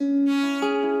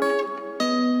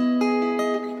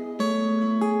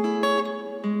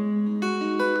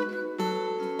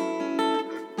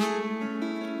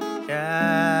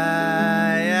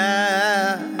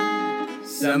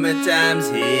Summertime's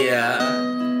here.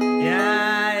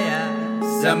 Yeah,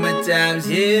 yeah. Summertime's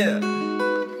here.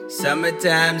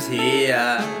 Summertime's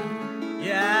here.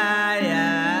 Yeah,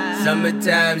 yeah.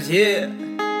 Summertime's here.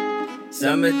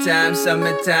 Summertime,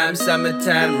 summertime,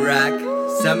 summertime rock.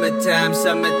 Summertime,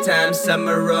 summertime,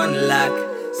 summer on lock.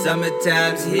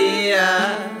 Summertime's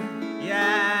here.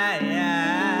 Yeah,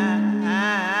 yeah.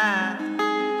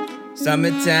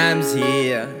 Summertime's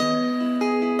here.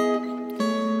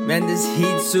 Man, this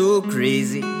heat's so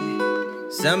crazy.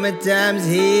 Summertime's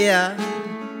here.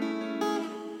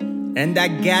 And I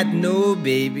got no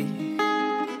baby.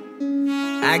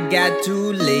 I got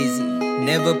too lazy.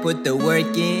 Never put the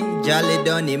work in. Jolly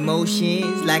on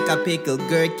emotions like I pickle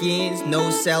gherkins.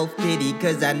 No self-pity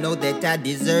cause I know that I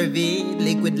deserve it.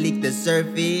 Liquid leak the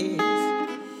surface.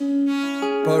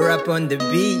 Pour up on the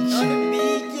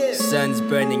beach. Sun's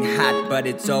burning hot but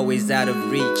it's always out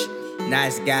of reach.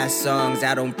 Nice guy songs,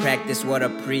 I don't practice what I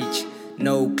preach.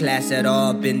 No class at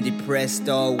all, been depressed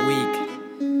all week.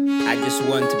 I just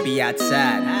want to be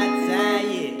outside.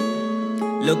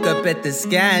 Look up at the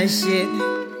sky and shit.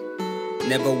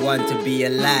 Never want to be a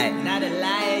liar. Not a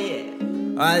liar yet.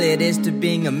 All it is to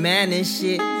being a man and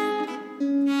shit.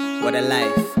 What a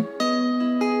life.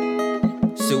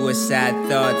 Suicide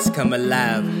thoughts come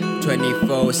alive.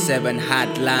 24/7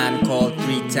 hotline, call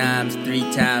 3 times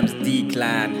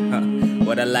decline.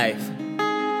 What a life.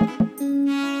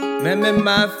 Remember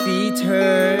my feet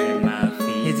hurt.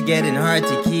 It's getting hard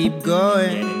to keep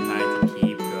going.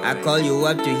 I call you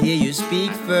up to hear you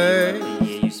speak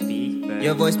first.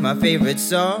 Your voice my favorite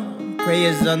song.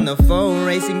 Prayers on the phone,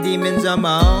 racing demons on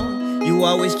my own. You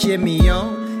always cheer me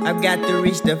on. I've got to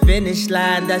reach the finish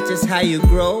line, that's just how you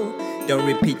grow. Don't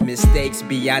repeat mistakes,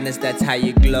 be honest, that's how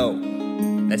you glow.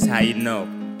 That's how you know.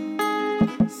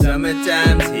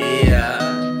 Summertime's here.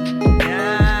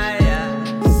 Yeah,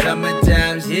 yeah.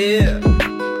 Summertime's here.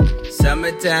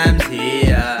 Summertime's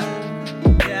here.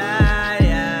 Yeah,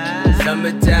 yeah.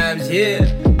 Summertime's here.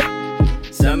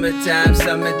 Summertime,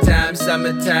 summertime,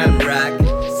 summertime rock.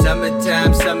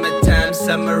 Summertime, summertime,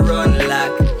 summer on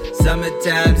lock.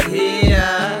 Summertime's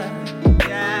here.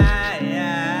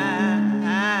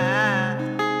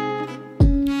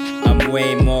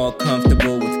 Way more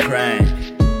comfortable with crime.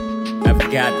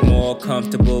 I've got more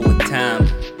comfortable with time.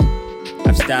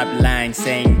 I've stopped lying,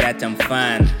 saying that I'm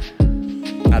fine.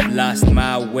 I've lost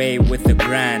my way with the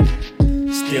grind.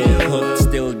 Still hooked,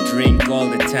 still drink all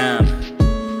the time.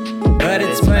 But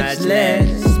it's much less.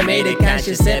 Made a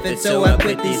conscious effort, so I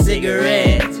quit these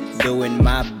cigarettes. Doing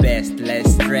my best, less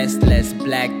stress, less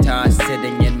black tar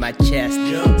sitting in my chest.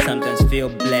 Sometimes feel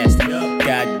blessed.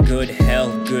 Got good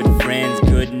health, good friends,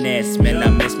 goodness. Man, I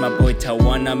miss my boy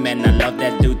Tawana, man, I love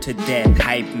that dude to death.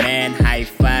 Hype man, high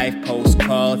five, post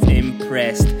calls,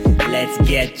 impressed. Let's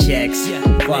get checks,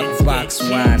 fuck box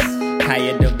wine.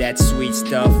 Tired of that sweet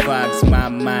stuff, fogs my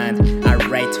mind. I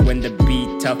write when the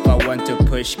beat tough, I want to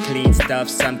push clean stuff.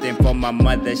 Something for my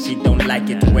mother, she don't like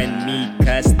it when me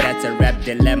cuss, that's a rap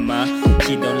dilemma.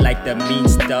 She don't like the mean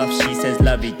stuff, she says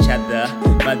love each other.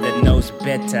 Mother knows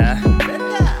better.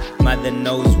 Mother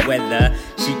knows weather.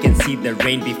 She can see the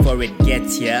rain before it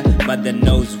gets here. Mother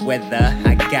knows whether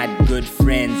I got good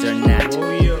friends or not.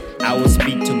 I will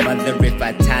speak to mother if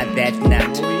I tie that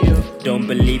knot. Don't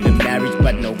believe in marriage,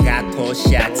 but no guy calls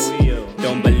shots.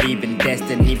 Don't believe in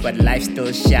destiny, but life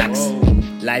still shocks.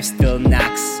 Life still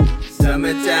knocks.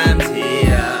 Summertime's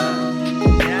here.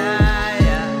 Yeah,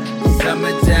 yeah.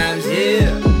 Summertime's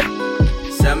here.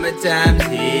 Summertime's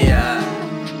here.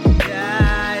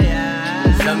 Yeah,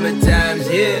 yeah. Summertime's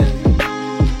here.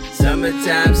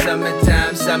 Summertime,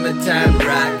 summertime, summertime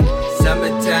rock.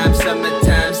 Summertime,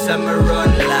 summertime, summer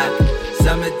on lock.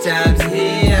 Summertime's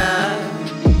here.